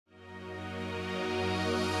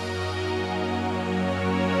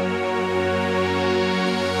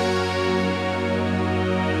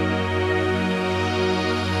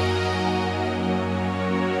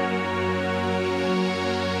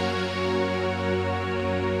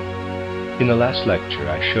In the last lecture,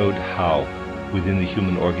 I showed how, within the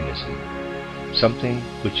human organism, something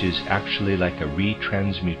which is actually like a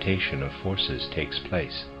retransmutation of forces takes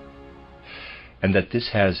place, and that this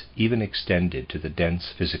has even extended to the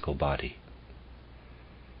dense physical body.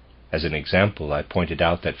 As an example, I pointed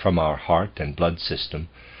out that from our heart and blood system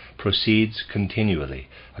proceeds continually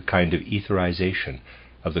a kind of etherization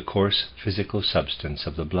of the coarse physical substance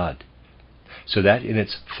of the blood, so that in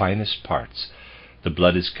its finest parts the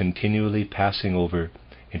blood is continually passing over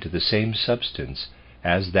into the same substance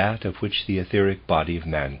as that of which the etheric body of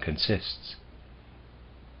man consists.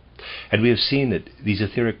 And we have seen that these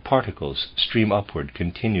etheric particles stream upward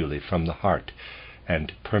continually from the heart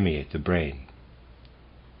and permeate the brain.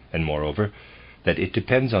 And moreover, that it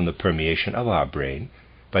depends on the permeation of our brain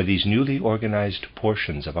by these newly organized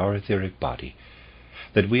portions of our etheric body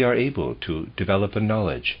that we are able to develop a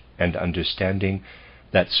knowledge and understanding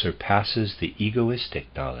that surpasses the egoistic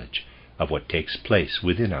knowledge of what takes place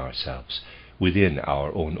within ourselves, within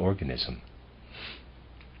our own organism.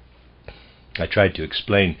 I tried to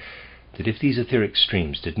explain that if these etheric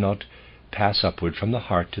streams did not pass upward from the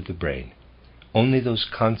heart to the brain, only those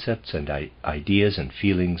concepts and ideas and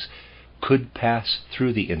feelings could pass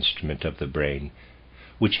through the instrument of the brain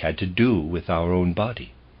which had to do with our own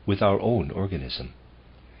body, with our own organism.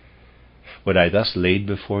 What I thus laid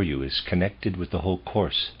before you is connected with the whole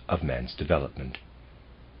course of man's development.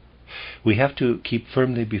 We have to keep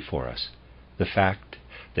firmly before us the fact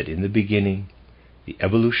that in the beginning the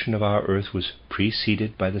evolution of our earth was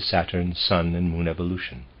preceded by the Saturn, Sun, and Moon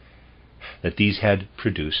evolution, that these had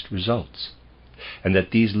produced results, and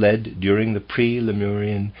that these led during the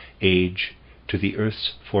pre-Lemurian age to the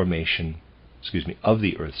Earth's formation, of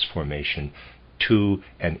the Earth's formation to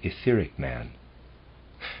an etheric man.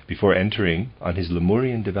 Before entering on his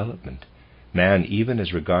Lemurian development, man, even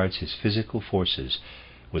as regards his physical forces,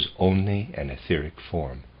 was only an etheric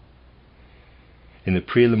form. In the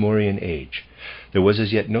pre-Lemurian age, there was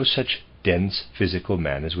as yet no such dense physical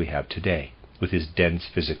man as we have today, with his dense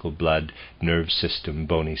physical blood, nerve system,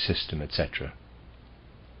 bony system, etc.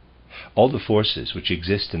 All the forces which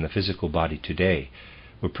exist in the physical body today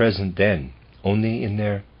were present then only in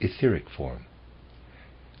their etheric form.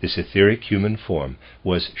 This etheric human form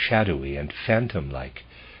was shadowy and phantom-like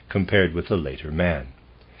compared with the later man,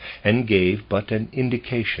 and gave but an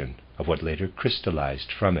indication of what later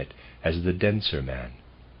crystallized from it as the denser man.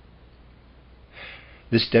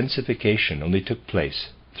 This densification only took place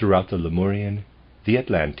throughout the Lemurian, the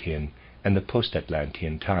Atlantean, and the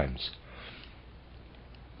post-Atlantean times.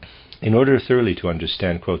 In order thoroughly to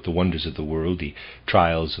understand, quote, the wonders of the world, the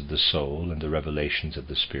trials of the soul, and the revelations of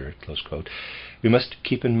the spirit, close quote, we must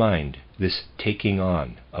keep in mind this taking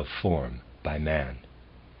on of form by man,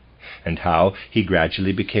 and how he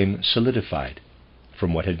gradually became solidified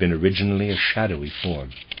from what had been originally a shadowy form.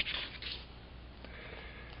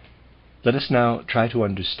 Let us now try to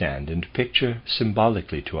understand and picture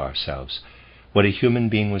symbolically to ourselves what a human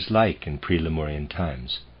being was like in pre-Lemurian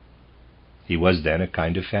times. He was then a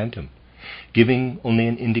kind of phantom, giving only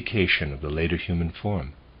an indication of the later human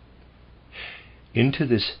form. Into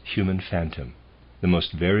this human phantom, the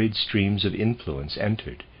most varied streams of influence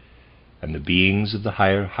entered, and the beings of the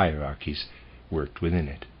higher hierarchies worked within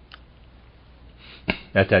it.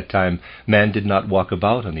 At that time, man did not walk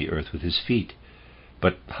about on the earth with his feet,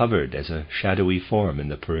 but hovered as a shadowy form in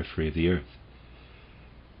the periphery of the earth.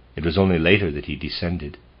 It was only later that he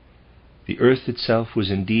descended. The earth itself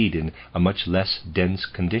was indeed in a much less dense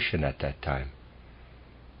condition at that time.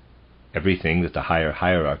 Everything that the higher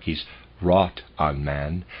hierarchies wrought on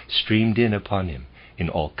man streamed in upon him in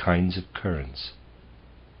all kinds of currents.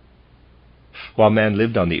 While man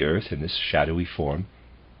lived on the earth in this shadowy form,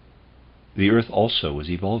 the earth also was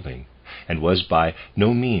evolving, and was by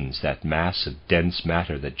no means that mass of dense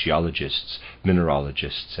matter that geologists,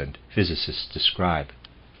 mineralogists, and physicists describe.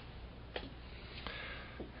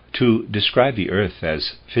 To describe the earth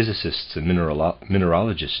as physicists and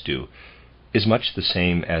mineralogists do is much the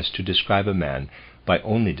same as to describe a man by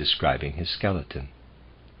only describing his skeleton.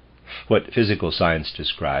 What physical science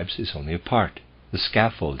describes is only a part, the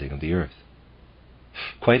scaffolding of the earth.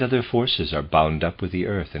 Quite other forces are bound up with the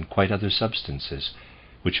earth, and quite other substances,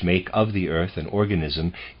 which make of the earth an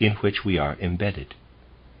organism in which we are embedded.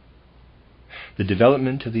 The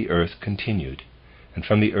development of the earth continued, and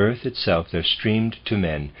from the earth itself there streamed to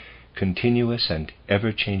men continuous and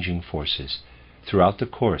ever-changing forces throughout the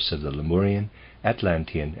course of the Lemurian,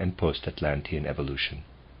 Atlantean, and post-Atlantean evolution.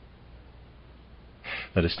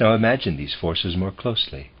 Let us now imagine these forces more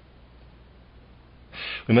closely.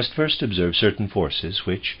 We must first observe certain forces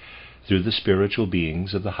which, through the spiritual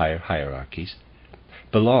beings of the higher hierarchies,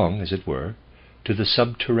 belong, as it were, to the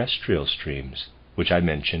subterrestrial streams, which I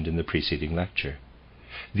mentioned in the preceding lecture.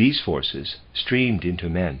 These forces streamed into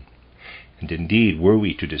men, and indeed, were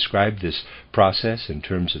we to describe this process in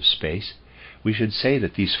terms of space, we should say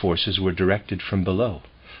that these forces were directed from below,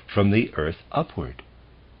 from the earth upward.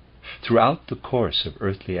 Throughout the course of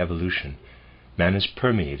earthly evolution, man is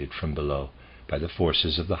permeated from below by the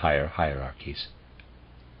forces of the higher hierarchies.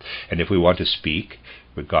 And if we want to speak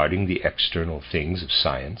regarding the external things of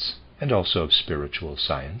science, and also of spiritual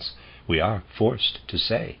science, we are forced to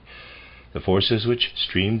say the forces which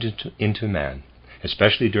streamed into man,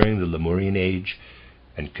 especially during the Lemurian age,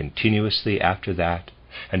 and continuously after that,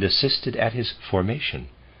 and assisted at his formation,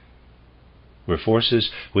 were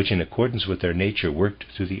forces which, in accordance with their nature, worked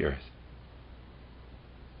through the earth.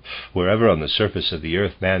 Wherever on the surface of the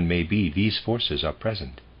earth man may be, these forces are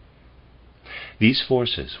present. These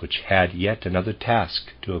forces, which had yet another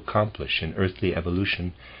task to accomplish in earthly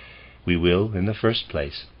evolution, we will, in the first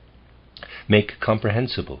place, make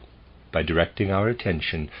comprehensible by directing our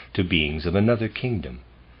attention to beings of another kingdom,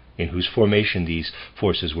 in whose formation these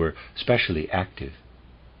forces were specially active.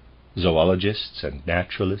 Zoologists and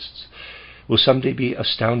naturalists will someday be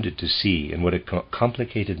astounded to see in what a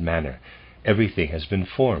complicated manner everything has been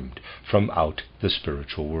formed from out the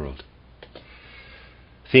spiritual world.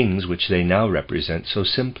 Things which they now represent so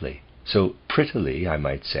simply, so prettily, I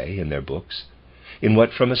might say, in their books, in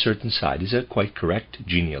what from a certain side is a quite correct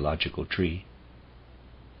genealogical tree.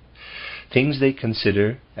 Things they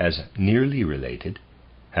consider as nearly related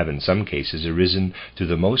have in some cases arisen through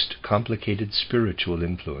the most complicated spiritual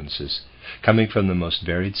influences, coming from the most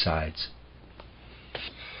varied sides.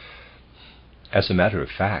 As a matter of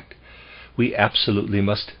fact, we absolutely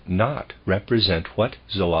must not represent what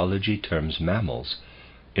zoology terms mammals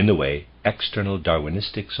in the way external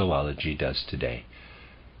Darwinistic zoology does today.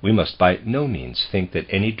 We must by no means think that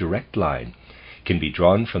any direct line can be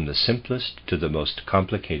drawn from the simplest to the most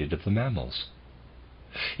complicated of the mammals.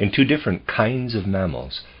 In two different kinds of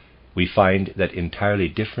mammals, we find that entirely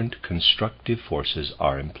different constructive forces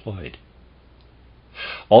are employed.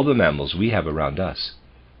 All the mammals we have around us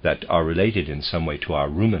that are related in some way to our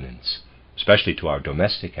ruminants, especially to our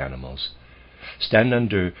domestic animals, stand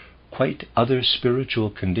under quite other spiritual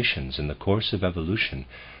conditions in the course of evolution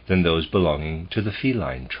than those belonging to the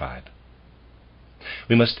feline tribe.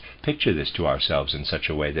 We must picture this to ourselves in such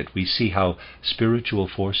a way that we see how spiritual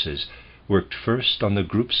forces worked first on the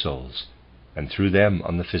group souls, and through them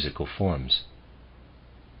on the physical forms.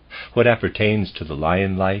 What appertains to the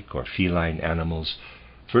lion-like or feline animals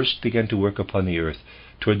first began to work upon the earth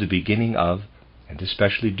toward the beginning of, and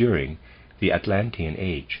especially during, the Atlantean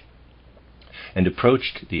age, and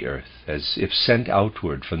approached the earth as if sent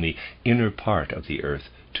outward from the inner part of the earth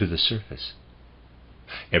to the surface.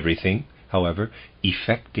 Everything, however,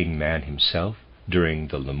 affecting man himself during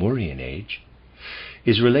the Lemurian age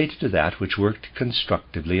is related to that which worked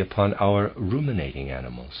constructively upon our ruminating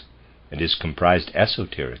animals, and is comprised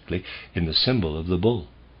esoterically in the symbol of the bull.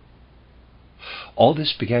 All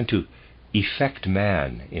this began to effect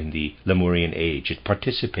man in the Lemurian age. It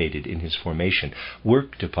participated in his formation,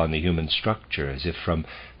 worked upon the human structure as if from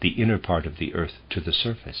the inner part of the earth to the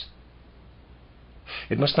surface.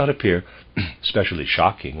 It must not appear especially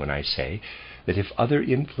shocking when I say that if other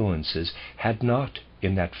influences had not,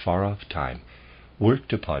 in that far-off time,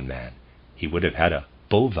 worked upon man, he would have had a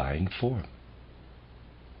bovine form.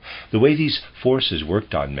 The way these forces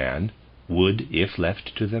worked on man would, if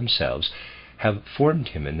left to themselves, have formed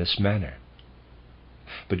him in this manner.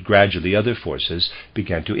 But gradually other forces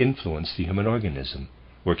began to influence the human organism,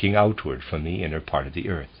 working outward from the inner part of the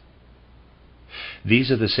earth.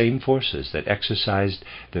 These are the same forces that exercised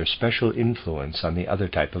their special influence on the other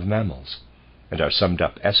type of mammals, and are summed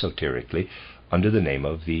up esoterically under the name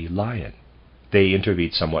of the lion. They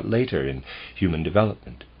intervened somewhat later in human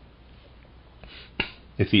development.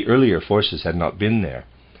 If the earlier forces had not been there,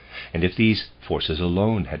 and if these forces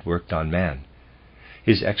alone had worked on man,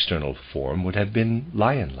 his external form would have been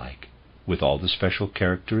lion-like, with all the special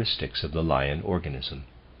characteristics of the lion organism.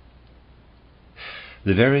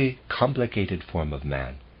 The very complicated form of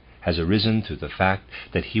man has arisen through the fact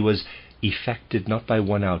that he was effected not by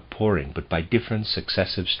one outpouring, but by different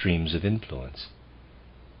successive streams of influence.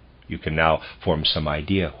 You can now form some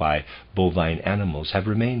idea why bovine animals have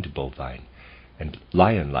remained bovine, and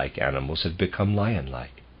lion-like animals have become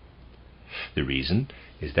lion-like. The reason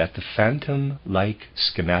is that the phantom-like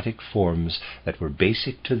schematic forms that were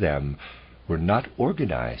basic to them were not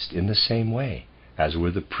organized in the same way as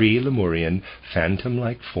were the pre-Lemurian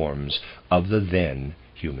phantom-like forms of the then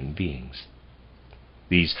human beings.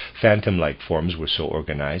 These phantom-like forms were so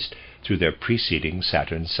organized through their preceding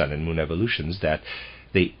Saturn, Sun, and Moon evolutions that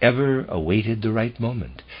they ever awaited the right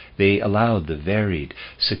moment. They allowed the varied,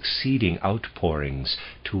 succeeding outpourings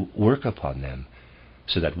to work upon them,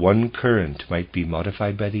 so that one current might be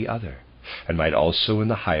modified by the other, and might also, in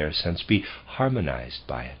the higher sense, be harmonized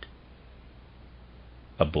by it.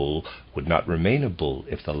 A bull would not remain a bull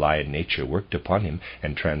if the lion nature worked upon him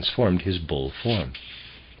and transformed his bull form.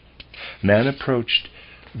 Man approached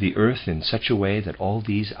the earth in such a way that all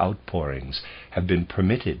these outpourings have been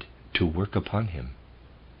permitted to work upon him.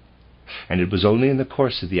 And it was only in the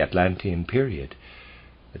course of the Atlantean period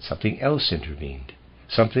that something else intervened,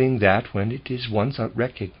 something that, when it is once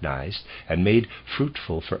recognized and made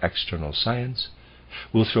fruitful for external science,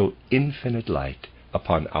 will throw infinite light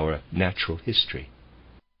upon our natural history.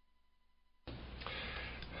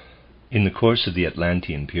 In the course of the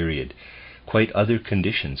Atlantean period, quite other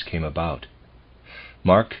conditions came about.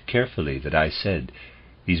 Mark carefully that I said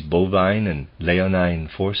these bovine and leonine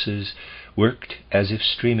forces worked as if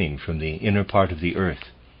streaming from the inner part of the earth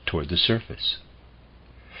toward the surface.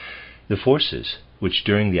 The forces which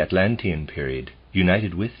during the Atlantean period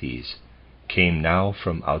united with these came now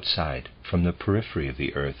from outside, from the periphery of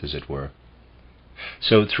the earth, as it were.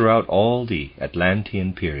 So throughout all the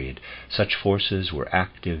Atlantean period, such forces were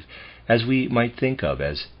active as we might think of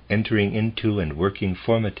as entering into and working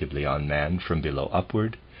formatively on man from below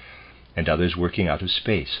upward, and others working out of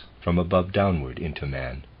space from above downward into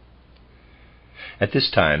man. At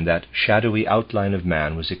this time, that shadowy outline of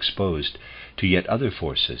man was exposed to yet other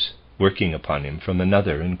forces, working upon him from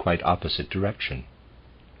another and quite opposite direction.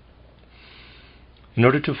 In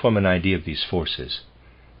order to form an idea of these forces,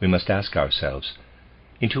 we must ask ourselves,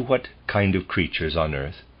 into what kind of creatures on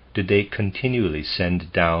earth did they continually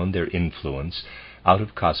send down their influence out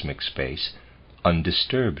of cosmic space,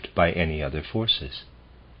 undisturbed by any other forces?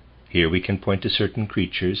 Here we can point to certain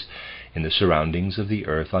creatures in the surroundings of the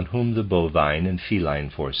earth on whom the bovine and feline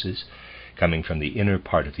forces, coming from the inner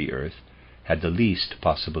part of the earth, had the least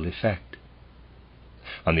possible effect.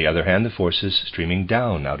 On the other hand, the forces streaming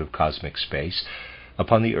down out of cosmic space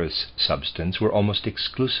upon the earth's substance were almost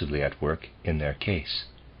exclusively at work in their case.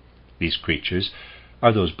 These creatures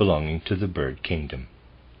are those belonging to the bird kingdom.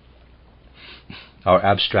 Our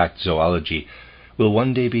abstract zoology will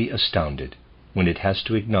one day be astounded when it has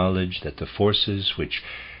to acknowledge that the forces which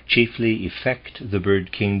chiefly effect the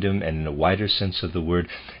bird kingdom, and in a wider sense of the word,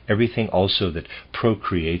 everything also that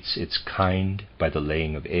procreates its kind by the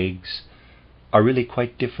laying of eggs, are really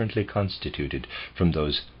quite differently constituted from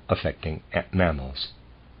those affecting mammals.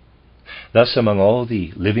 Thus, among all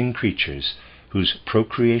the living creatures whose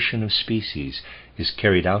procreation of species is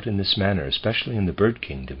carried out in this manner, especially in the bird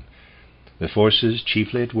kingdom, the forces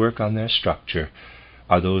chiefly at work on their structure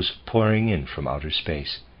are those pouring in from outer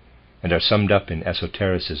space, and are summed up in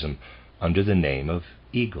esotericism under the name of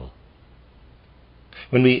eagle.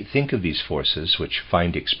 When we think of these forces, which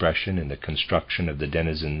find expression in the construction of the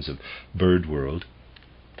denizens of bird world,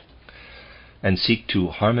 and seek to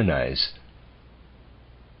harmonize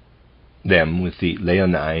them with the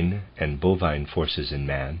leonine and bovine forces in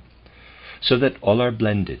man, so that all are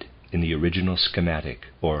blended in the original schematic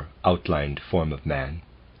or outlined form of man,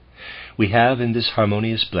 we have in this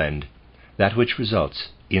harmonious blend that which results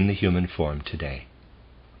in the human form today.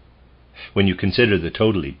 When you consider the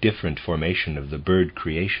totally different formation of the bird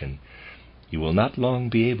creation, you will not long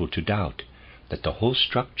be able to doubt that the whole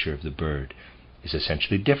structure of the bird is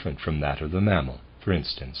essentially different from that of the mammal, for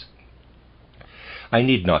instance. I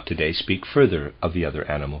need not today speak further of the other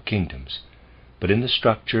animal kingdoms, but in the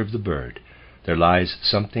structure of the bird there lies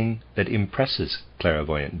something that impresses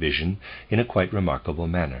clairvoyant vision in a quite remarkable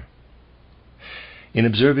manner. In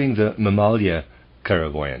observing the mammalia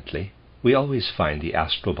clairvoyantly, we always find the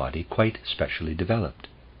astral body quite specially developed.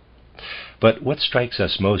 But what strikes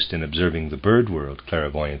us most in observing the bird world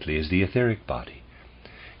clairvoyantly is the etheric body.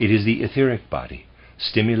 It is the etheric body,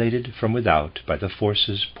 stimulated from without by the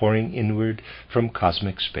forces pouring inward from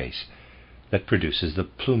cosmic space, that produces the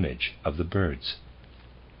plumage of the birds.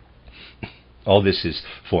 All this is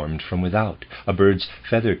formed from without. A bird's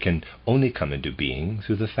feather can only come into being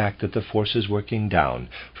through the fact that the forces working down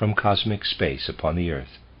from cosmic space upon the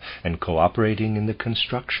earth and cooperating in the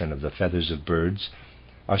construction of the feathers of birds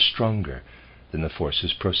are stronger than the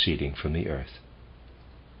forces proceeding from the earth.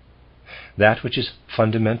 That which is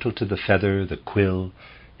fundamental to the feather, the quill,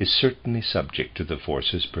 is certainly subject to the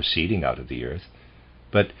forces proceeding out of the earth,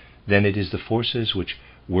 but then it is the forces which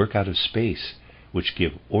work out of space which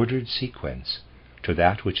give ordered sequence to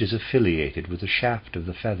that which is affiliated with the shaft of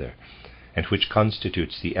the feather, and which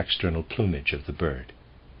constitutes the external plumage of the bird.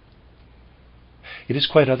 It is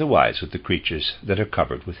quite otherwise with the creatures that are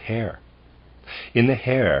covered with hair. In the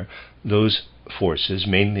hair, those forces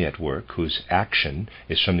mainly at work whose action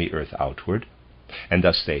is from the earth outward, and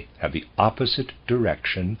thus they have the opposite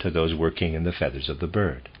direction to those working in the feathers of the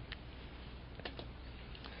bird.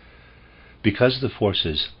 Because the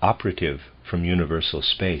forces operative from universal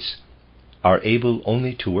space are able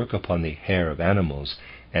only to work upon the hair of animals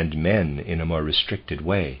and men in a more restricted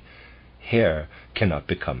way, hair cannot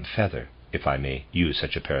become feather, if I may use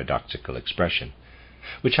such a paradoxical expression,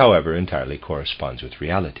 which however entirely corresponds with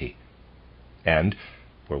reality. And,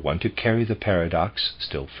 were one to carry the paradox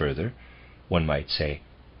still further, one might say,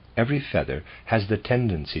 every feather has the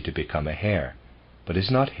tendency to become a hair, but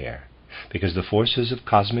is not hair, because the forces of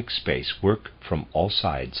cosmic space work from all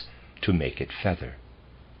sides to make it feather.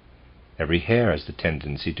 Every hair has the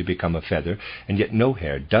tendency to become a feather, and yet no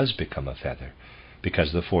hair does become a feather,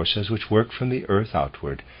 because the forces which work from the earth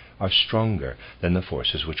outward are stronger than the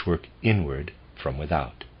forces which work inward from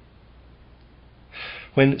without.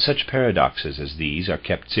 When such paradoxes as these are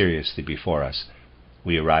kept seriously before us,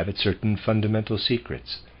 we arrive at certain fundamental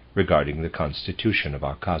secrets regarding the constitution of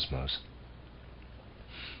our cosmos.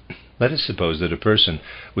 Let us suppose that a person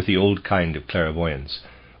with the old kind of clairvoyance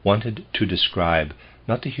wanted to describe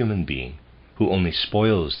not the human being, who only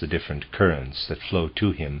spoils the different currents that flow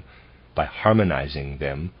to him by harmonizing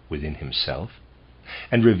them within himself,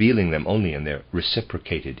 and revealing them only in their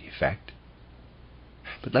reciprocated effect.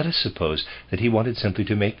 But let us suppose that he wanted simply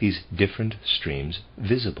to make these different streams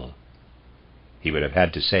visible. He would have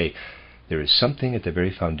had to say, there is something at the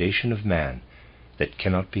very foundation of man that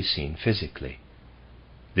cannot be seen physically.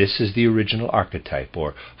 This is the original archetype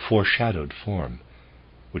or foreshadowed form,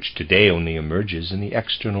 which today only emerges in the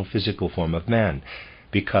external physical form of man,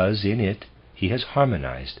 because in it he has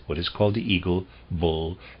harmonized what is called the eagle,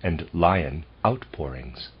 bull, and lion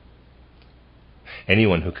outpourings.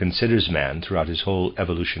 Anyone who considers man throughout his whole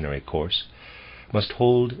evolutionary course must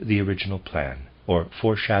hold the original plan, or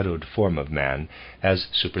foreshadowed form of man, as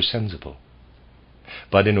supersensible.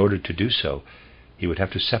 But in order to do so, he would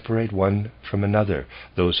have to separate one from another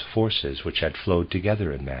those forces which had flowed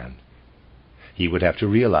together in man. He would have to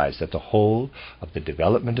realize that the whole of the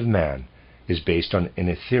development of man is based on an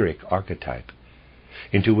etheric archetype,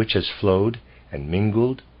 into which has flowed and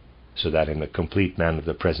mingled, so that in the complete man of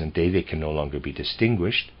the present day they can no longer be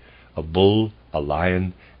distinguished, a bull, a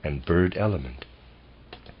lion, and bird element.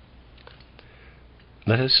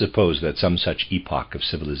 Let us suppose that some such epoch of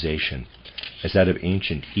civilization as that of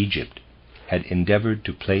ancient Egypt had endeavored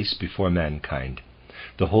to place before mankind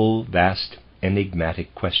the whole vast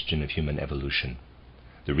enigmatic question of human evolution,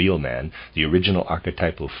 the real man, the original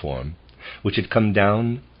archetypal form, which had come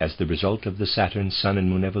down as the result of the Saturn, Sun, and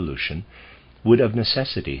Moon evolution, would of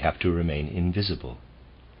necessity have to remain invisible.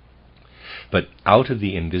 But out of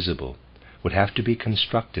the invisible would have to be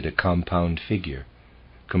constructed a compound figure,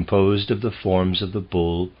 composed of the forms of the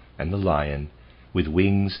bull and the lion, with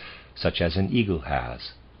wings such as an eagle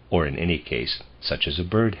has, or in any case, such as a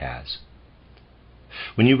bird has.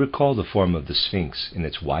 When you recall the form of the Sphinx in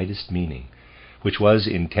its widest meaning, which was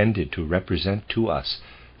intended to represent to us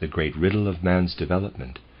the great riddle of man's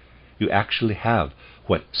development, you actually have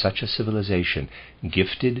what such a civilization,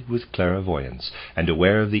 gifted with clairvoyance and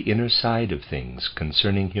aware of the inner side of things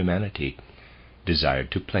concerning humanity,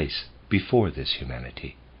 desired to place before this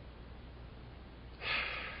humanity.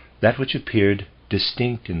 That which appeared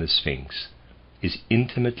distinct in the Sphinx is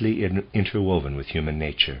intimately interwoven with human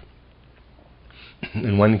nature.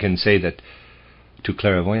 And one can say that to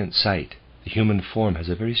clairvoyant sight, the human form has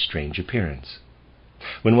a very strange appearance.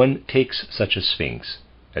 When one takes such a Sphinx,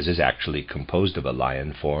 as is actually composed of a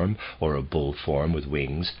lion form or a bull form with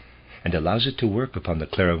wings, and allows it to work upon the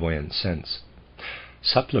clairvoyant sense,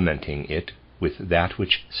 supplementing it with that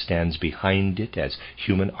which stands behind it as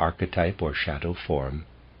human archetype or shadow form,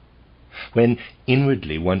 when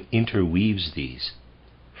inwardly one interweaves these,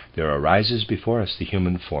 there arises before us the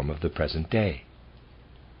human form of the present day.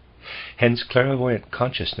 Hence clairvoyant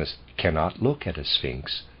consciousness cannot look at a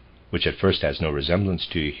Sphinx, which at first has no resemblance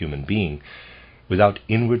to a human being, without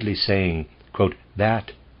inwardly saying, quote,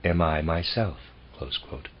 "That am I myself," close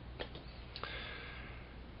quote.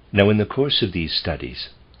 Now in the course of these studies,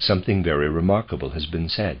 something very remarkable has been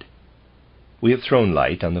said. We have thrown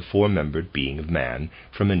light on the four-membered being of man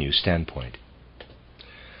from a new standpoint.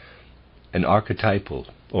 An archetypal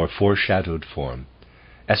or foreshadowed form,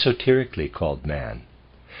 esoterically called man,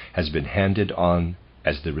 has been handed on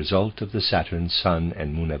as the result of the Saturn, Sun,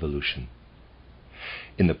 and Moon evolution.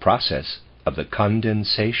 In the process of the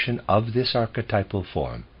condensation of this archetypal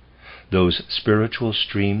form, those spiritual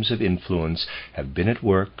streams of influence have been at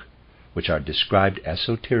work, which are described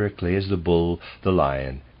esoterically as the bull, the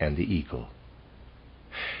lion, and the eagle.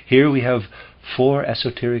 Here we have 4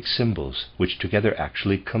 esoteric symbols which together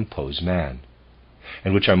actually compose man,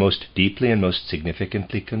 and which are most deeply and most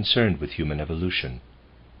significantly concerned with human evolution.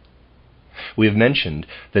 We have mentioned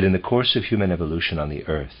that in the course of human evolution on the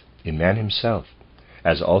earth, in man himself,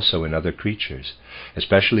 as also in other creatures,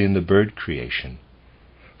 especially in the bird creation,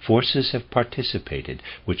 forces have participated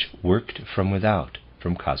which worked from without,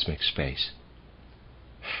 from cosmic space.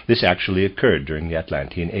 This actually occurred during the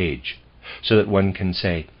Atlantean Age, so that one can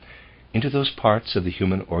say, into those parts of the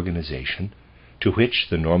human organization to which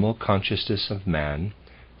the normal consciousness of man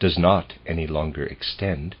does not any longer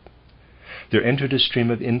extend, there entered a stream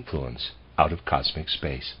of influence out of cosmic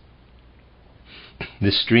space.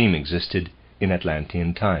 This stream existed in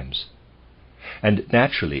Atlantean times, and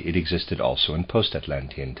naturally it existed also in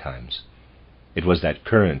post-Atlantean times. It was that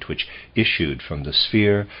current which issued from the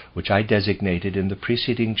sphere which I designated in the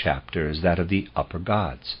preceding chapter as that of the upper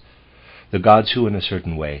gods, the gods who in a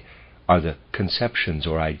certain way are the conceptions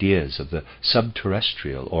or ideas of the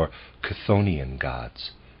subterrestrial or Chthonian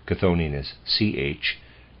gods. Chthonian is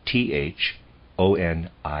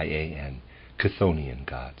C-H-T-H-O-N-I-A-N, Chthonian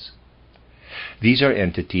gods. These are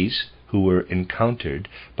entities who were encountered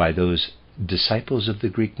by those disciples of the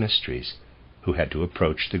Greek mysteries who had to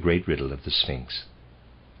approach the great riddle of the Sphinx.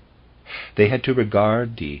 They had to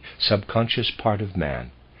regard the subconscious part of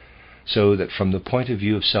man, so that from the point of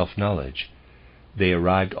view of self-knowledge, they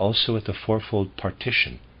arrived also at the fourfold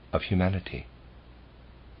partition of humanity.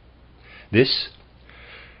 This,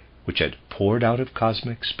 which had poured out of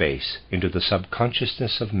cosmic space into the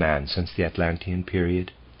subconsciousness of man since the Atlantean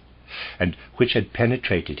period, and which had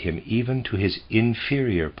penetrated him even to his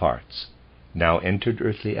inferior parts, now entered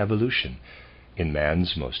earthly evolution in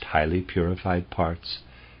man's most highly purified parts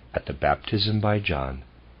at the baptism by John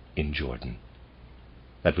in Jordan.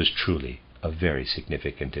 That was truly a very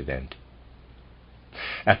significant event.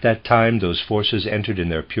 At that time, those forces entered in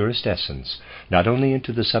their purest essence, not only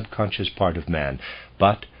into the subconscious part of man,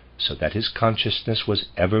 but so that his consciousness was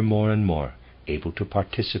ever more and more able to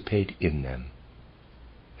participate in them.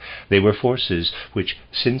 They were forces which,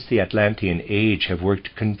 since the Atlantean Age, have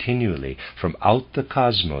worked continually from out the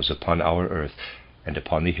cosmos upon our earth and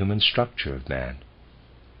upon the human structure of man.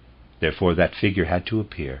 Therefore that figure had to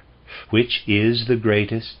appear, which is the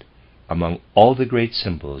greatest among all the great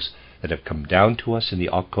symbols that have come down to us in the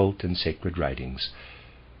occult and sacred writings,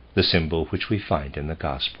 the symbol which we find in the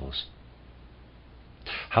Gospels.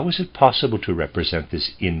 How is it possible to represent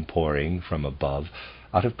this inpouring from above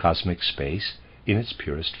out of cosmic space in its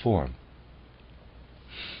purest form?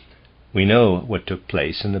 We know what took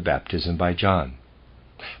place in the baptism by John.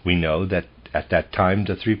 We know that at that time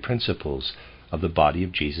the 3 principles of the body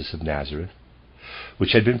of Jesus of Nazareth,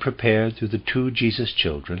 which had been prepared through the 2 Jesus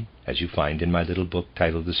children, as you find in my little book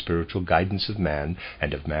titled The Spiritual Guidance of Man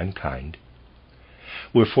and of Mankind,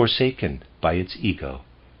 were forsaken by its ego,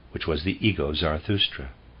 which was the ego Zarathustra.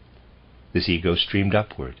 This ego streamed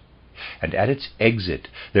upward, and at its exit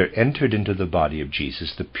there entered into the body of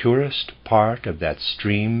Jesus the purest part of that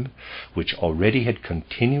stream which already had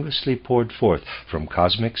continuously poured forth from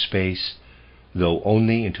cosmic space, though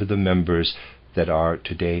only into the members that are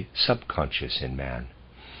today subconscious in man.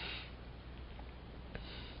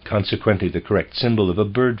 Consequently, the correct symbol of a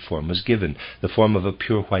bird form was given, the form of a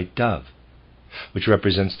pure white dove, which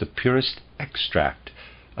represents the purest extract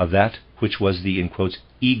of that which was the, in quotes,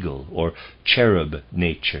 eagle or cherub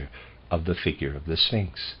nature of the figure of the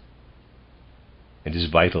Sphinx. It is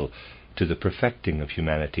vital to the perfecting of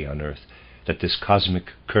humanity on earth that this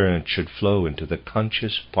cosmic current should flow into the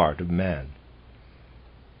conscious part of man.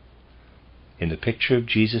 In the picture of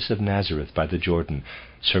Jesus of Nazareth by the Jordan,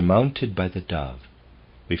 surmounted by the dove,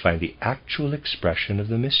 we find the actual expression of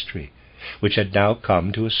the mystery, which had now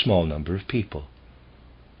come to a small number of people.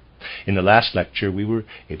 In the last lecture we were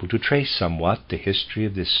able to trace somewhat the history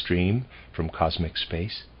of this stream from cosmic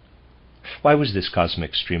space. Why was this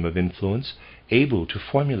cosmic stream of influence able to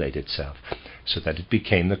formulate itself so that it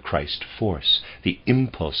became the Christ force, the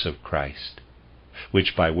impulse of Christ,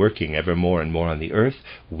 which by working ever more and more on the earth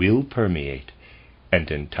will permeate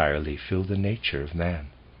and entirely fill the nature of man?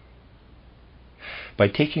 By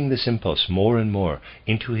taking this impulse more and more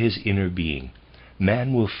into his inner being,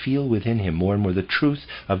 man will feel within him more and more the truth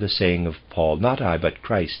of the saying of Paul, "Not I, but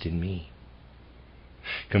Christ in me."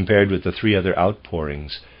 Compared with the 3 other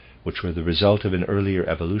outpourings, which were the result of an earlier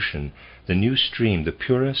evolution, the new stream, the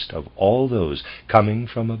purest of all those coming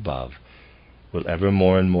from above, will ever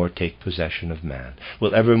more and more take possession of man,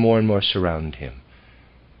 will ever more and more surround him,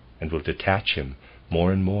 and will detach him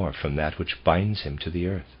more and more from that which binds him to the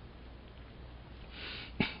earth.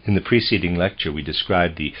 In the preceding lecture we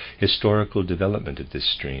described the historical development of this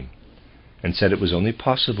stream, and said it was only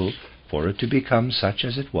possible for it to become such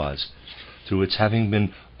as it was through its having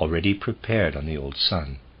been already prepared on the old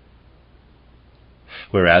sun.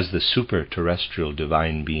 Whereas the super-terrestrial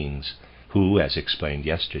divine beings, who, as explained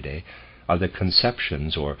yesterday, are the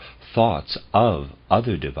conceptions or thoughts of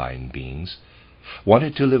other divine beings,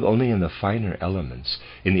 wanted to live only in the finer elements,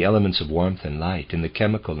 in the elements of warmth and light, in the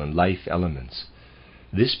chemical and life elements.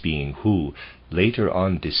 This being, who later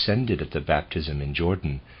on descended at the baptism in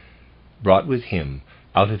Jordan, brought with him,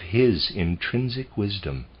 out of his intrinsic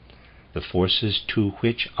wisdom, the forces to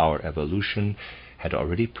which our evolution had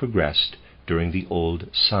already progressed during the old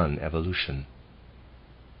sun evolution.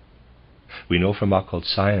 We know from occult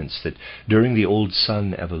science that during the old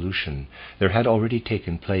sun evolution there had already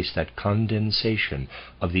taken place that condensation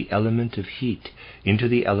of the element of heat into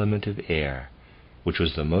the element of air, which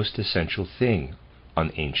was the most essential thing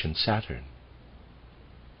on ancient Saturn.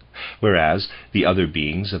 Whereas the other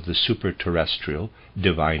beings of the super-terrestrial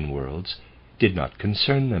divine worlds did not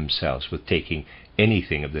concern themselves with taking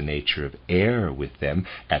anything of the nature of air with them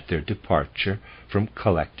at their departure from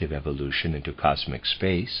collective evolution into cosmic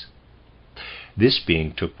space. This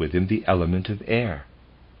being took with him the element of air.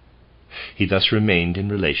 He thus remained in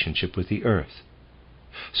relationship with the earth,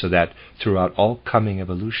 so that throughout all coming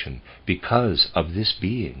evolution, because of this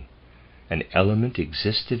being, an element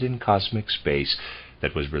existed in cosmic space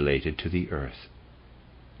that was related to the earth,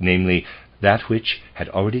 namely that which had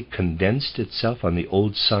already condensed itself on the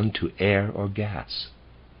old sun to air or gas.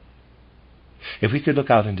 If we could look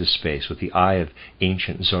out into space with the eye of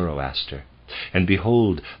ancient Zoroaster, and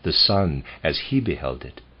behold the sun as he beheld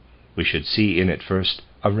it, we should see in it first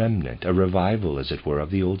a remnant, a revival, as it were,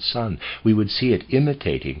 of the old sun. We would see it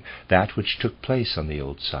imitating that which took place on the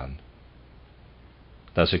old sun.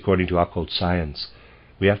 Thus, according to occult science,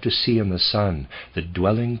 we have to see in the sun the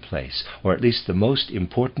dwelling place, or at least the most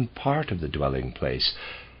important part of the dwelling place,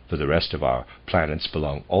 for the rest of our planets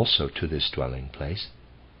belong also to this dwelling place,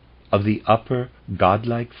 of the upper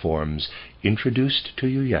godlike forms introduced to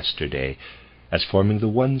you yesterday as forming the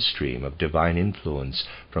one stream of divine influence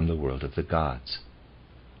from the world of the gods.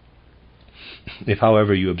 If,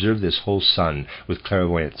 however, you observe this whole sun with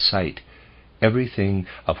clairvoyant sight, everything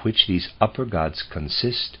of which these upper gods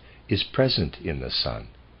consist is present in the sun,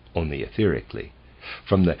 only etherically,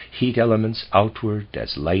 from the heat elements outward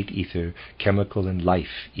as light ether, chemical and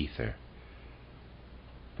life ether.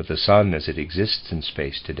 But the sun as it exists in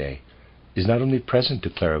space today is not only present to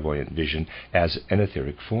clairvoyant vision as an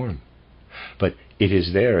etheric form, but it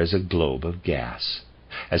is there as a globe of gas,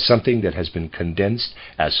 as something that has been condensed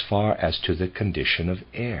as far as to the condition of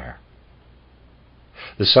air.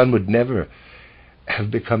 The sun would never have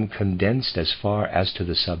become condensed as far as to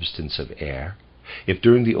the substance of air if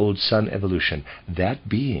during the old sun evolution that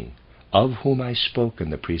being of whom I spoke in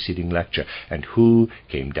the preceding lecture, and who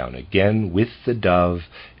came down again with the dove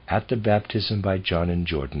at the baptism by John in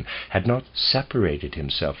Jordan, had not separated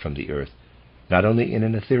himself from the earth, not only in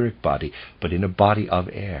an etheric body, but in a body of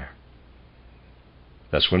air.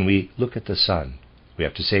 Thus, when we look at the sun, we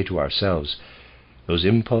have to say to ourselves, those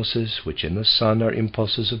impulses which in the sun are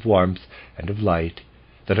impulses of warmth and of light,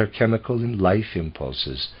 that are chemical and life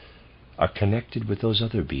impulses, are connected with those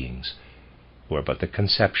other beings, who are but the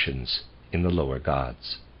conceptions in the lower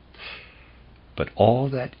gods. But all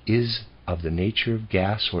that is of the nature of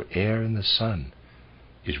gas or air in the sun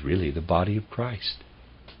is really the body of Christ.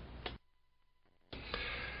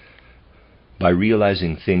 By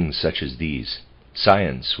realizing things such as these,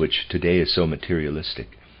 science, which today is so materialistic,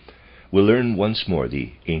 will learn once more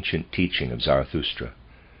the ancient teaching of Zarathustra,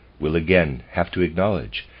 will again have to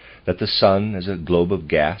acknowledge that the sun, as a globe of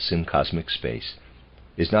gas in cosmic space,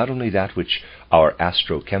 is not only that which our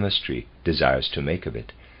astrochemistry desires to make of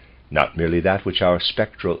it, not merely that which our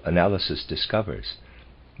spectral analysis discovers,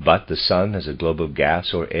 but the sun, as a globe of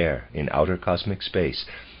gas or air in outer cosmic space,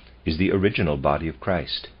 is the original body of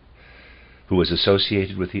Christ, who was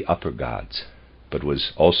associated with the upper gods, but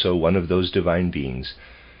was also one of those divine beings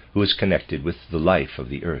who was connected with the life of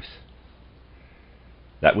the earth.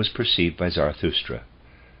 That was perceived by Zarathustra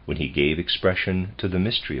when he gave expression to the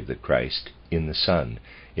mystery of the Christ in the sun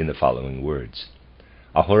in the following words: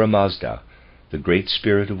 Ahura Mazda, the great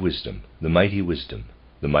spirit of wisdom, the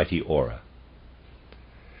mighty aura.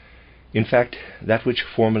 In fact, that which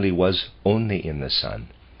formerly was only in the sun,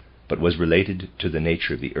 but was related to the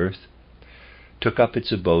nature of the earth, took up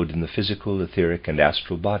its abode in the physical, etheric, and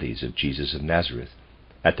astral bodies of Jesus of Nazareth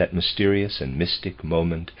at that mysterious and mystic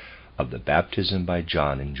moment of the baptism by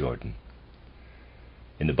John in Jordan.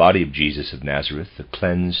 In the body of Jesus of Nazareth, the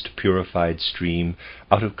cleansed, purified stream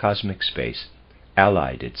out of cosmic space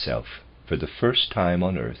allied itself, for the first time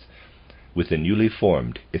on earth, with the newly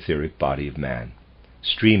formed etheric body of man,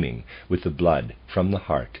 streaming with the blood from the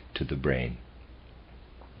heart to the brain.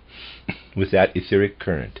 With that etheric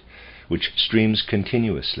current, which streams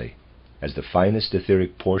continuously as the finest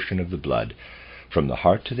etheric portion of the blood from the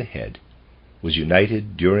heart to the head, was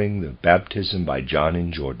united during the baptism by John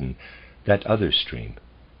in Jordan that other stream,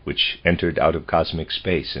 which entered out of cosmic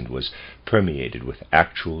space and was permeated with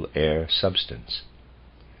actual air substance.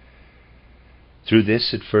 Through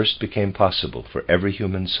this it first became possible for every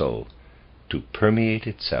human soul to permeate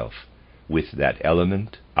itself with that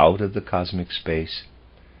element out of the cosmic space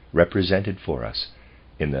represented for us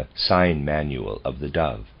in the sign manual of the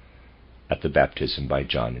dove at the baptism by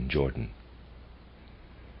John in Jordan.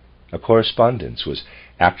 A correspondence was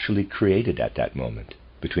actually created at that moment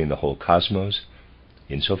between the whole cosmos,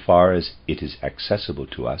 insofar as it is accessible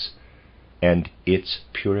to us, and its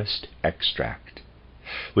purest extract,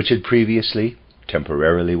 which had previously,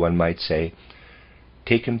 temporarily one might say,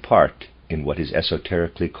 taken part in what is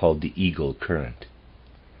esoterically called the eagle current.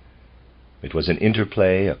 It was an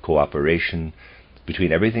interplay, a cooperation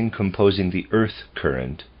between everything composing the earth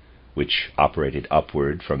current, which operated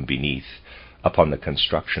upward from beneath upon the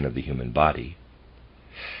construction of the human body,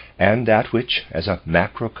 and that which, as a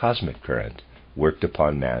macrocosmic current, worked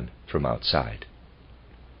upon man from outside.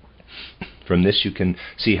 From this you can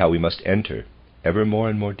see how we must enter ever more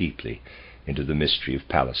and more deeply into the mystery of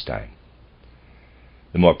Palestine.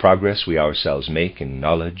 The more progress we ourselves make in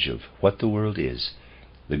knowledge of what the world is,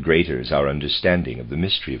 the greater is our understanding of the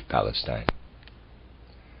mystery of Palestine.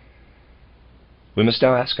 We must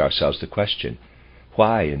now ask ourselves the question,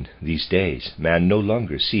 why in these days man no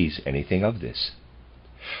longer sees anything of this?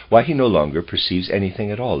 Why he no longer perceives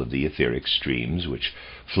anything at all of the etheric streams which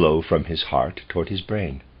flow from his heart toward his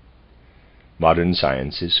brain? Modern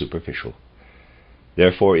science is superficial.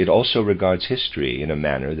 Therefore it also regards history in a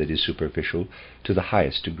manner that is superficial to the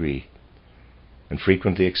highest degree, and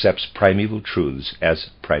frequently accepts primeval truths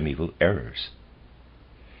as primeval errors.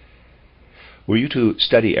 Were you to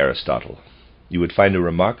study Aristotle, you would find a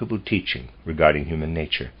remarkable teaching regarding human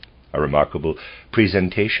nature, a remarkable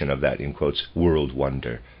presentation of that, in quotes, world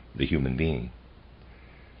wonder, the human being.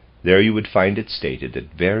 There you would find it stated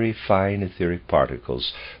that very fine etheric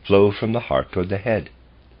particles flow from the heart toward the head,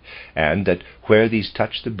 and that where these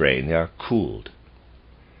touch the brain they are cooled.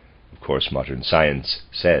 Of course, modern science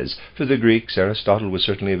says, for the Greeks, Aristotle was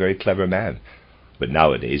certainly a very clever man, but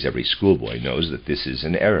nowadays every schoolboy knows that this is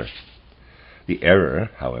an error. The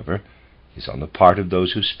error, however, is on the part of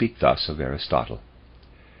those who speak thus of Aristotle.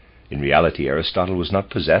 In reality, Aristotle was not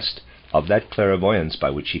possessed of that clairvoyance by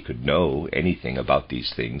which he could know anything about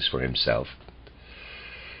these things for himself.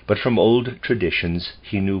 But from old traditions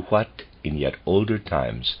he knew what, in yet older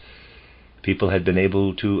times, people had been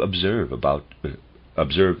able to observe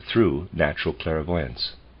through natural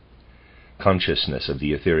clairvoyance. Consciousness of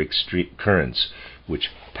the etheric currents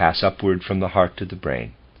which pass upward from the heart to the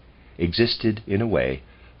brain existed in a way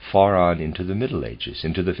far on into the Middle Ages,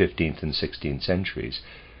 into the 15th and 16th centuries,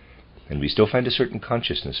 and we still find a certain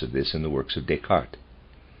consciousness of this in the works of Descartes.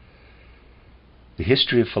 The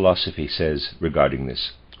history of philosophy says regarding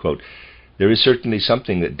this, quote, there is certainly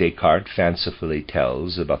something that Descartes fancifully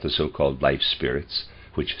tells about the so-called life spirits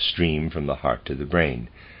which stream from the heart to the brain,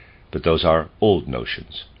 but those are old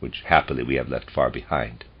notions, which happily we have left far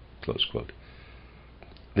behind, close quote.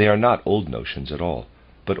 They are not old notions at all,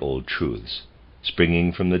 but old truths,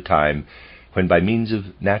 springing from the time when by means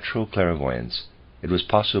of natural clairvoyance it was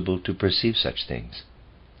possible to perceive such things.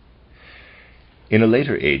 In a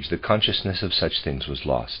later age the consciousness of such things was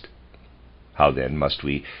lost. How then must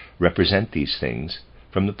we represent these things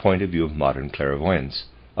from the point of view of modern clairvoyance,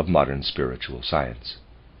 of modern spiritual science?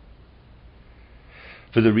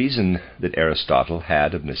 For the reason that Aristotle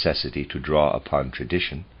had of necessity to draw upon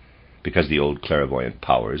tradition, because the old clairvoyant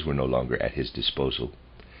powers were no longer at his disposal,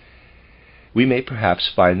 we may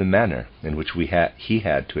perhaps find the manner in which he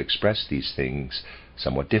had to express these things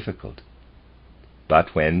somewhat difficult.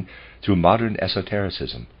 But when, through modern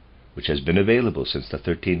esotericism, which has been available since the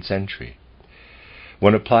 13th century,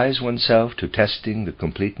 one applies oneself to testing the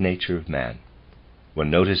complete nature of man,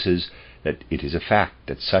 one notices that it is a fact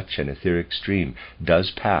that such an etheric stream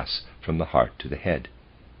does pass from the heart to the head.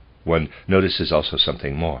 One notices also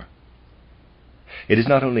something more. It is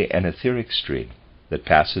not only an etheric stream that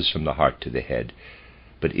passes from the heart to the head,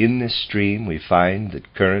 but in this stream we find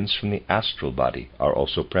that currents from the astral body are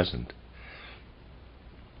also present.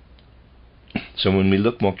 So when we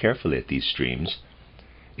look more carefully at these streams,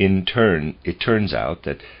 In turn, it turns out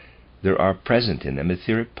that there are present in them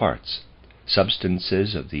etheric parts,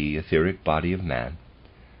 substances of the etheric body of man,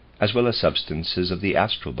 as well as substances of the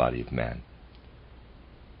astral body of man.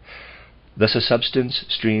 Thus a substance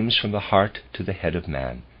streams from the heart to the head of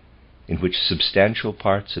man, in which substantial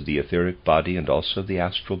parts of the etheric body and also of the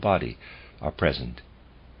astral body are present.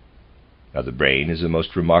 Now, the brain is a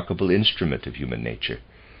most remarkable instrument of human nature.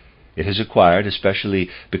 It has acquired, especially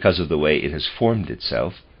because of the way it has formed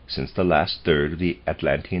itself since the last third of the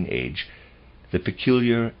Atlantean age, the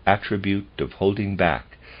peculiar attribute of holding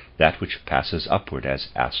back that which passes upward as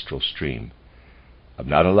astral stream, of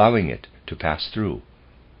not allowing it to pass through,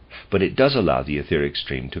 but it does allow the etheric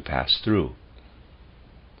stream to pass through.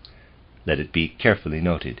 Let it be carefully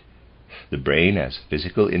noted, the brain as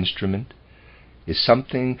physical instrument is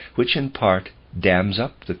something which in part dams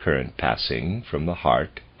up the current passing from the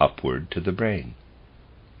heart upward to the brain.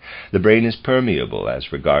 The brain is permeable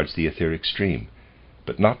as regards the etheric stream,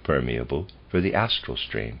 but not permeable for the astral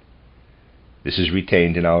stream. This is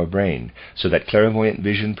retained in our brain, so that clairvoyant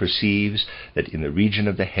vision perceives that in the region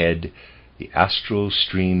of the head, the astral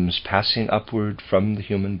streams passing upward from the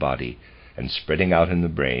human body and spreading out in the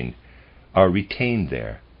brain are retained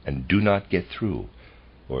there and do not get through,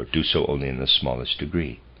 or do so only in the smallest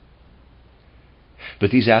degree. But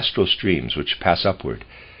these astral streams which pass upward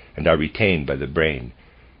and are retained by the brain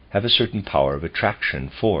have a certain power of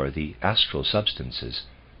attraction for the astral substances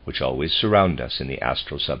which always surround us in the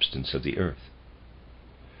astral substance of the earth.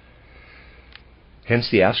 Hence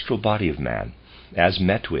the astral body of man, as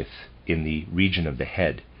met with in the region of the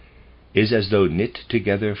head, is as though knit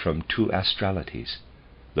together from two astralities,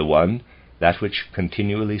 the one that which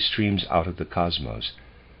continually streams out of the cosmos,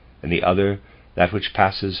 and the other that which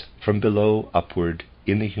passes from below upward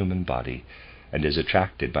in the human body and is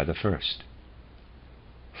attracted by the first.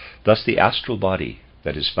 Thus the astral body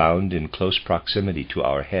that is found in close proximity to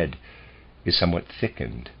our head is somewhat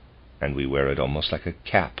thickened, and we wear it almost like a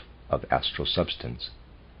cap of astral substance.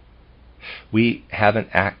 We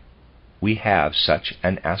have such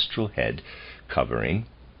an astral head covering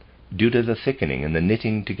due to the thickening and the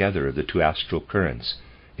knitting together of the two astral currents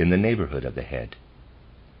in the neighborhood of the head.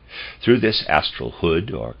 Through this astral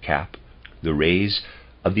hood or cap, the rays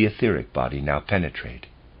of the etheric body now penetrate,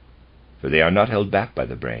 for they are not held back by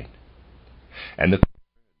the brain, and the more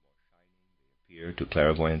they appear to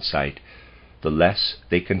clairvoyant sight, the less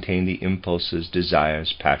they contain the impulses,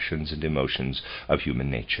 desires, passions, and emotions of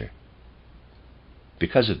human nature.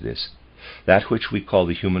 Because of this, that which we call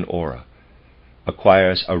the human aura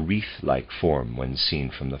acquires a wreath-like form when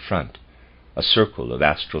seen from the front, a circle of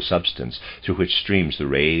astral substance through which streams the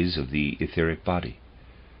rays of the etheric body.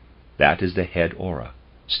 That is the head aura,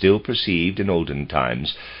 still perceived in olden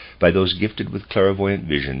times by those gifted with clairvoyant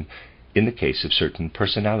vision in the case of certain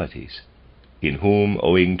personalities, in whom,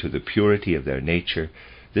 owing to the purity of their nature,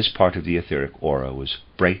 this part of the etheric aura was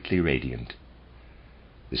brightly radiant.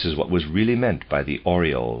 This is what was really meant by the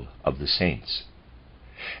aureole of the saints,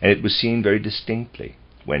 and it was seen very distinctly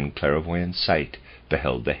when clairvoyant sight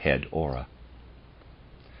beheld the head aura.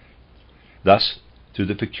 Thus, through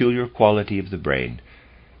the peculiar quality of the brain,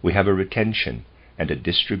 we have a retention and a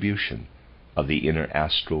distribution of the inner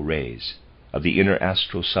astral rays, of the inner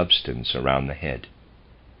astral substance around the head.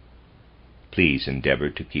 Please endeavor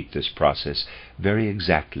to keep this process very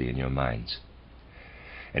exactly in your minds.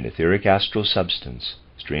 An etheric astral substance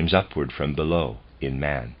streams upward from below in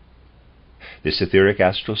man. This etheric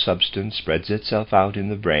astral substance spreads itself out in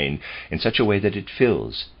the brain in such a way that it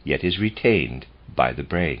fills, yet is retained by the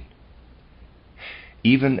brain.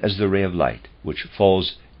 Even as the ray of light, which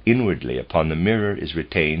falls inwardly upon the mirror, is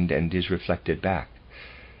retained and is reflected back.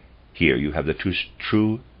 Here you have the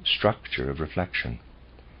true structure of reflection.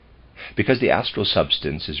 Because the astral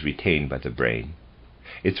substance is retained by the brain,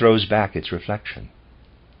 it throws back its reflection,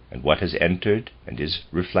 and what has entered and is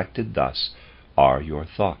reflected thus are your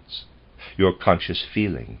thoughts, your conscious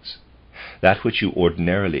feelings, that which you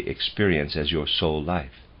ordinarily experience as your soul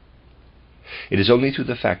life. It is only through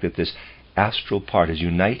the fact that this astral part is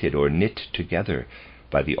united or knit together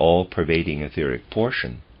by the all-pervading etheric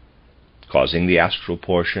portion, causing the astral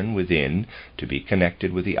portion within to be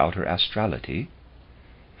connected with the outer astrality,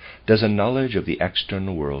 does a knowledge of the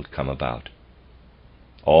external world come about.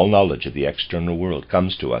 All knowledge of the external world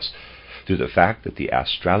comes to us through the fact that the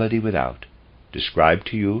astrality without, described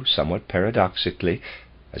to you somewhat paradoxically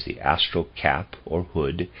as the astral cap or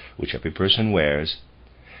hood which every person wears,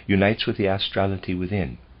 unites with the astrality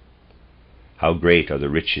within. How great are the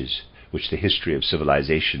riches which the history of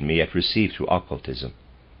civilization may yet receive through occultism.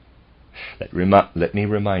 Let me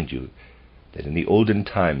remind you that in the olden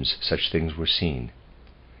times such things were seen,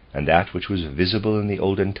 and that which was visible in the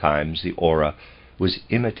olden times, the aura, was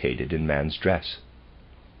imitated in man's dress.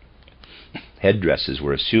 Headdresses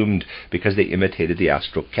were assumed because they imitated the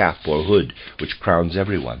astral cap or hood which crowns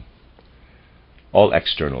everyone. All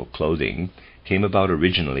external clothing came about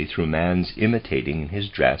originally through man's imitating in his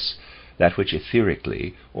dress that which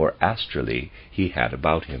etherically or astrally he had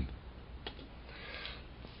about him.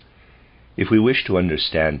 If we wish to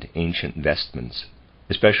understand ancient vestments,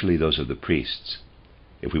 especially those of the priests,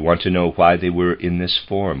 if we want to know why they were in this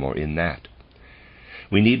form or in that,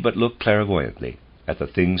 we need but look clairvoyantly at the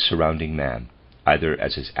things surrounding man, either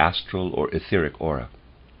as his astral or etheric aura.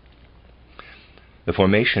 The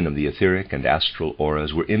formation of the etheric and astral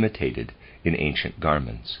auras were imitated in ancient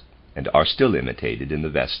garments, and are still imitated in the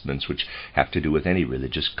vestments which have to do with any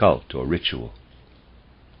religious cult or ritual.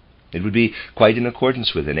 It would be quite in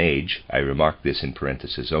accordance with an age, I remark this in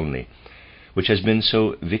parenthesis only, which has been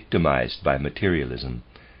so victimized by materialism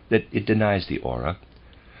that it denies the aura,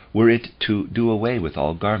 were it to do away with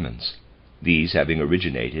all garments, these having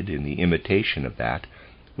originated in the imitation of that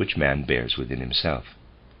which man bears within himself.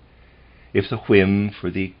 If the whim for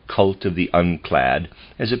the cult of the unclad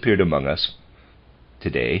has appeared among us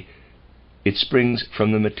today, it springs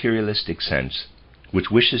from the materialistic sense which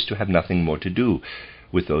wishes to have nothing more to do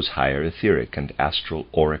with those higher etheric and astral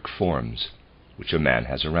auric forms which a man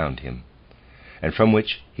has around him, and from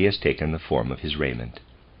which he has taken the form of his raiment.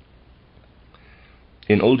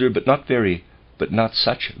 In older but not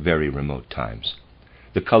such very remote times,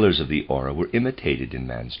 the colors of the aura were imitated in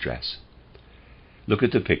man's dress. Look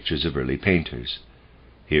at the pictures of early painters.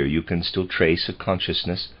 Here you can still trace a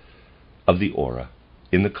consciousness of the aura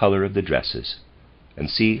in the color of the dresses, and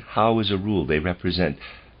see how as a rule they represent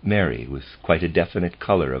Mary with quite a definite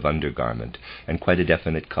color of undergarment and quite a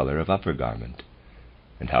definite color of upper garment,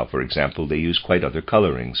 and how, for example, they use quite other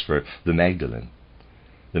colorings for the Magdalene.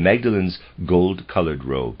 The Magdalene's gold-colored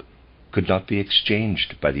robe could not be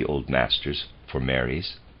exchanged by the old masters for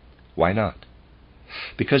Mary's. Why not?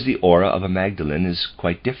 Because the aura of a Magdalene is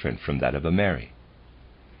quite different from that of a Mary.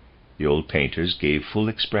 The old painters gave full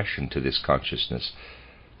expression to this consciousness,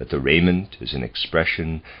 that the raiment is an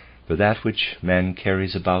expression for that which man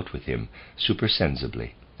carries about with him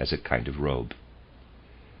supersensibly as a kind of robe.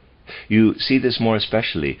 You see this more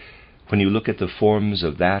especially when you look at the forms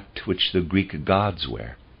of that which the Greek gods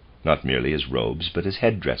wear, not merely as robes, but as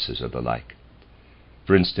headdresses or the like.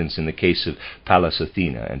 For instance, in the case of Pallas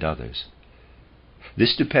Athena and others.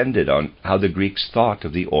 This depended on how the Greeks thought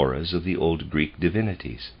of the auras of the old Greek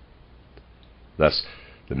divinities. Thus,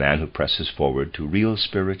 the man who presses forward to real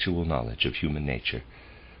spiritual knowledge of human nature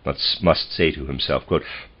must say to himself, quote,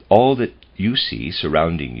 all that you see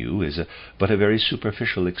surrounding you is but a very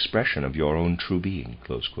superficial expression of your own true being,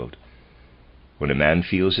 close quote. When a man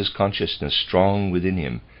feels his consciousness strong within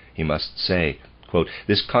him, he must say, quote,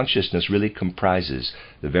 this consciousness really comprises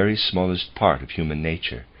the very smallest part of human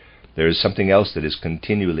nature. There is something else that is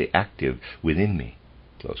continually active within me,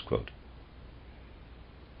 close quote.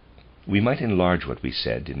 We might enlarge what we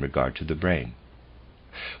said in regard to the brain.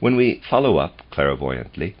 When we follow up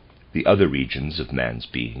clairvoyantly the other regions of man's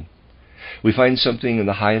being, we find something in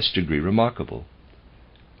the highest degree remarkable.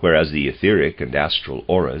 Whereas the etheric and astral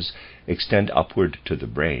auras extend upward to the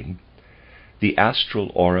brain, the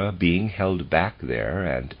astral aura being held back there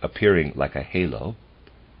and appearing like a halo,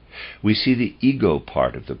 we see the ego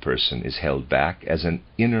part of the person is held back as an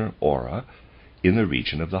inner aura in the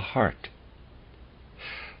region of the heart.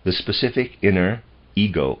 The specific inner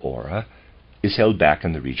ego aura is held back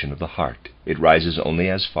in the region of the heart. It rises only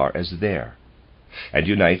as far as there, and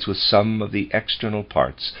unites with some of the external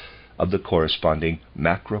parts of the corresponding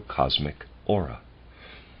macrocosmic aura.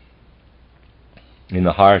 In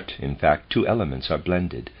the heart, in fact, two elements are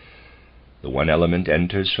blended. The one element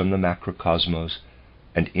enters from the macrocosmos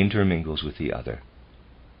and intermingles with the other.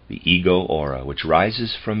 The ego aura, which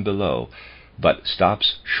rises from below but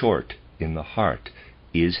stops short in the heart,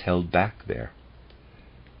 is held back there.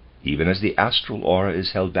 Even as the astral aura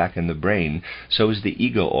is held back in the brain, so is the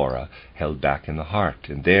ego aura held back in the heart,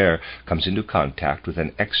 and there comes into contact with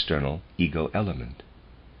an external ego element.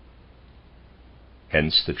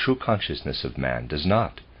 Hence, the true consciousness of man does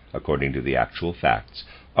not, according to the actual facts,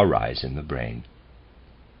 arise in the brain.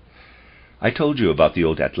 I told you about the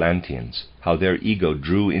old Atlanteans, how their ego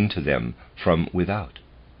drew into them from without.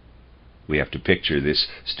 We have to picture this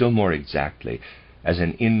still more exactly as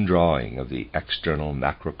an indrawing of the external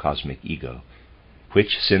macrocosmic ego,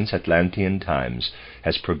 which since Atlantean times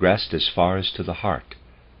has progressed as far as to the heart.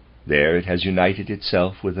 There it has united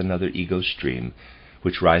itself with another ego stream,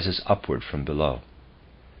 which rises upward from below.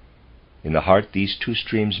 In the heart these two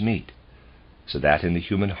streams meet, so that in the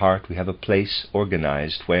human heart we have a place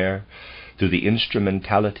organized where, through the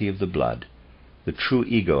instrumentality of the blood, the true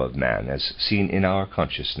ego of man, as seen in our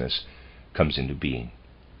consciousness, comes into being.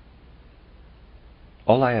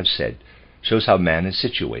 All I have said shows how man is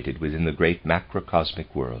situated within the great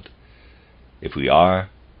macrocosmic world. If we are,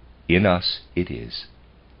 in us it is.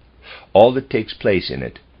 All that takes place in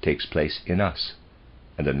it takes place in us,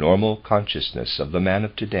 and the normal consciousness of the man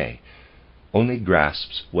of today only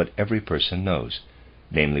grasps what every person knows,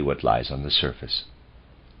 namely what lies on the surface.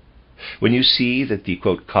 When you see that the,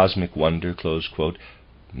 quote, cosmic wonder, close quote,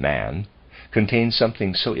 man, contains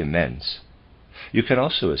something so immense, you can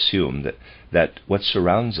also assume that what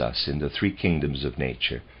surrounds us in the three kingdoms of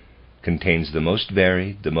nature contains the most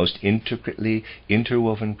varied, the most intricately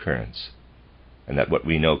interwoven currents, and that what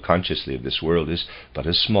we know consciously of this world is but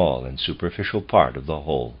a small and superficial part of the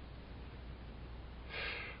whole.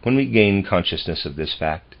 When we gain consciousness of this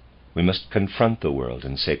fact, we must confront the world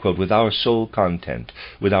and say, quote, with our soul content,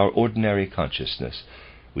 with our ordinary consciousness,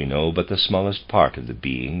 we know but the smallest part of the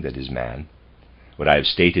being that is man. What I have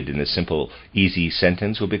stated in a simple, easy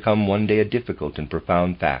sentence will become one day a difficult and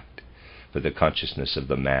profound fact for the consciousness of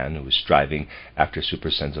the man who is striving after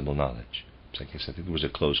supersensible knowledge. So I guess I think there was a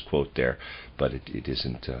close quote there, but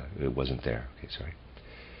it wasn't there. Okay, sorry.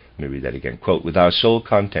 Let me read that again. Quote, with our soul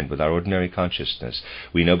content, with our ordinary consciousness,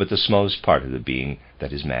 we know but the smallest part of the being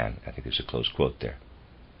that is man. I think there's a close quote there.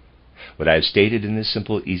 What I have stated in this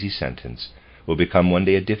simple, easy sentence will become one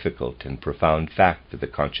day a difficult and profound fact for the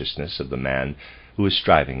consciousness of the man who is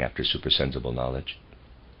striving after supersensible knowledge.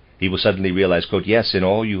 He will suddenly realize, quote, yes, in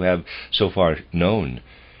all you have so far known,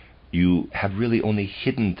 you have really only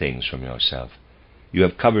hidden things from yourself. You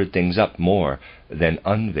have covered things up more than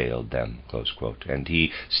unveiled them, close quote. And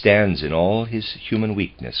he stands in all his human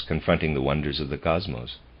weakness confronting the wonders of the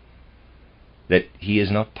cosmos. That he is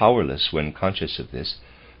not powerless when conscious of this,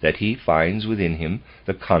 that he finds within him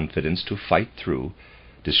the confidence to fight through,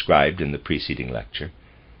 described in the preceding lecture,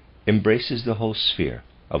 embraces the whole sphere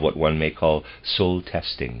of what one may call soul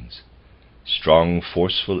testings. Strong,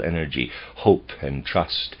 forceful energy, hope and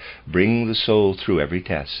trust bring the soul through every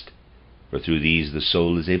test, for through these the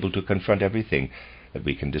soul is able to confront everything that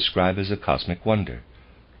we can describe as a cosmic wonder,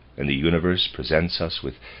 and the universe presents us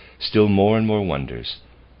with still more and more wonders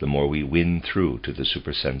the more we win through to the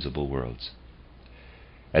supersensible worlds.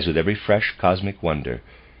 As with every fresh cosmic wonder,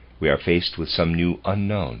 we are faced with some new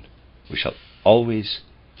unknown. We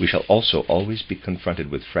shall also always be confronted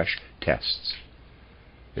with fresh tests.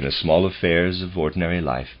 In the small affairs of ordinary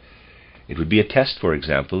life, it would be a test, for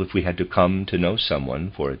example, if we had to come to know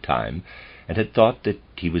someone for a time and had thought that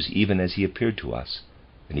he was even as he appeared to us,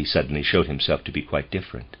 and he suddenly showed himself to be quite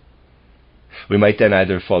different. We might then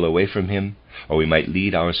either fall away from him, or we might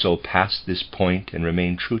lead our soul past this point and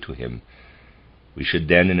remain true to him. We should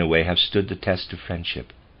then, in a way, have stood the test of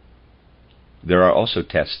friendship. There are also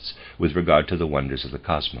tests with regard to the wonders of the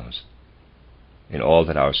cosmos. In all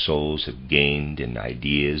that our souls have gained in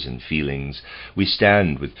ideas and feelings, we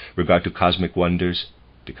stand, with regard to cosmic wonders,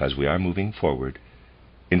 because we are moving forward,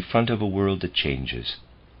 in front of a world that changes.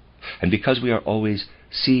 And because we are always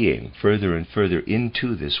seeing further and further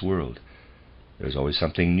into this world, there is always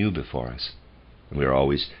something new before us, and we are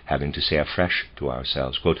always having to say afresh to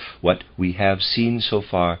ourselves, quote, what we have seen so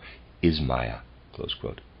far is Maya, close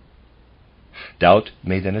quote. Doubt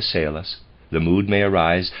may then assail us. The mood may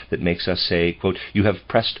arise that makes us say, quote, you have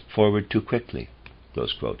pressed forward too quickly,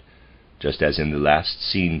 close quote, just as in the last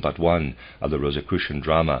scene but one of the Rosicrucian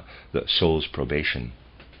drama, The Soul's Probation.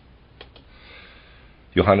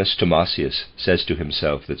 Johannes Thomasius says to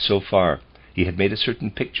himself that so far he had made a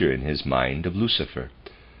certain picture in his mind of Lucifer,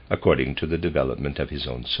 according to the development of his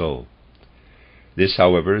own soul. This,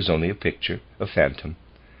 however, is only a picture, a phantom.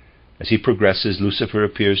 As he progresses, Lucifer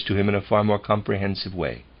appears to him in a far more comprehensive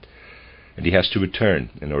way, and he has to return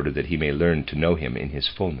in order that he may learn to know him in his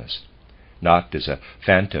fullness, not as a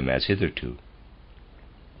phantom as hitherto.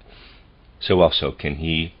 So also can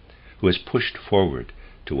he, who has pushed forward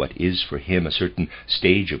to what is for him a certain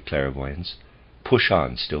stage of clairvoyance, push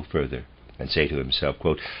on still further, and say to himself,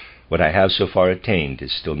 quote, what I have so far attained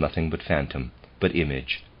is still nothing but phantom, but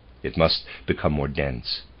image. It must become more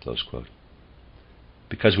dense, close quote.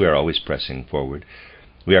 Because we are always pressing forward,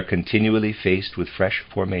 we are continually faced with fresh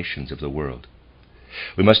formations of the world.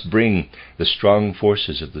 We must bring the strong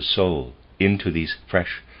forces of the soul into these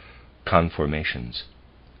fresh conformations.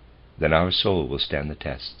 Then our soul will stand the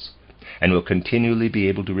tests, and will continually be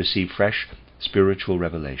able to receive fresh spiritual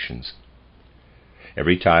revelations.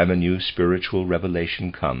 Every time a new spiritual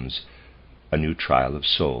revelation comes, a new trial of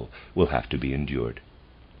soul will have to be endured.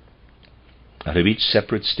 Out of each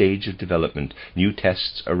separate stage of development, new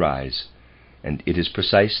tests arise, and it is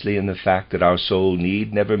precisely in the fact that our soul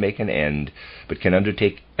need never make an end, but can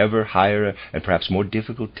undertake ever higher and perhaps more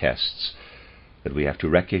difficult tests, that we have to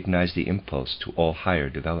recognize the impulse to all higher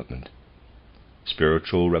development.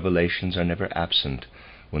 Spiritual revelations are never absent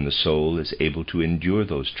when the soul is able to endure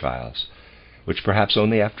those trials, which perhaps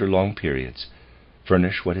only after long periods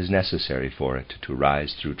furnish what is necessary for it to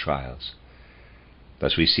rise through trials.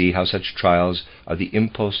 Thus we see how such trials are the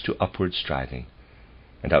impulse to upward striving,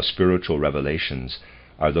 and how spiritual revelations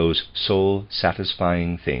are those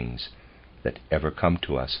soul-satisfying things that ever come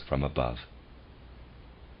to us from above.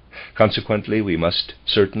 Consequently, we must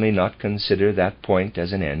certainly not consider that point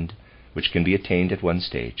as an end which can be attained at one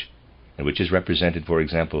stage, and which is represented, for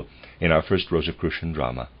example, in our first Rosicrucian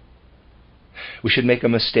drama. We should make a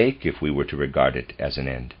mistake if we were to regard it as an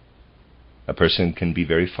end. A person can be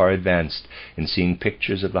very far advanced in seeing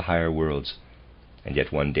pictures of the higher worlds, and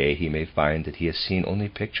yet one day he may find that he has seen only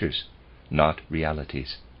pictures, not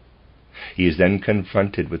realities. He is then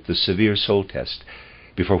confronted with the severe soul test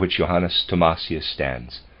before which Johannes Thomasius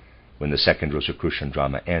stands when the second Rosicrucian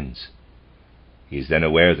drama ends. He is then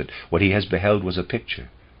aware that what he has beheld was a picture,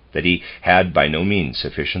 that he had by no means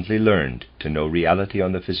sufficiently learned to know reality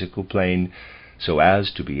on the physical plane so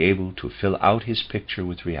as to be able to fill out his picture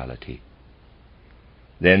with reality.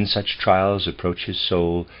 Then such trials approach his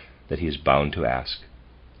soul that he is bound to ask,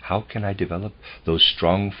 how can I develop those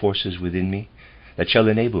strong forces within me that shall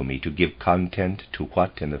enable me to give content to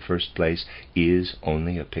what, in the first place, is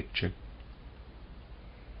only a picture?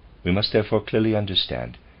 We must therefore clearly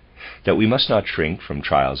understand that we must not shrink from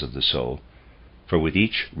trials of the soul, for with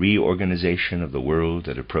each reorganization of the world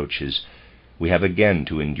that approaches, we have again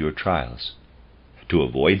to endure trials. To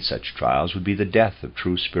avoid such trials would be the death of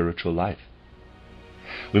true spiritual life.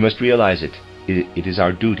 We must realize it is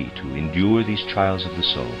our duty to endure these trials of the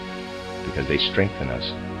soul, because they strengthen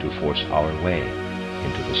us to force our way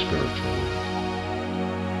into the spiritual world.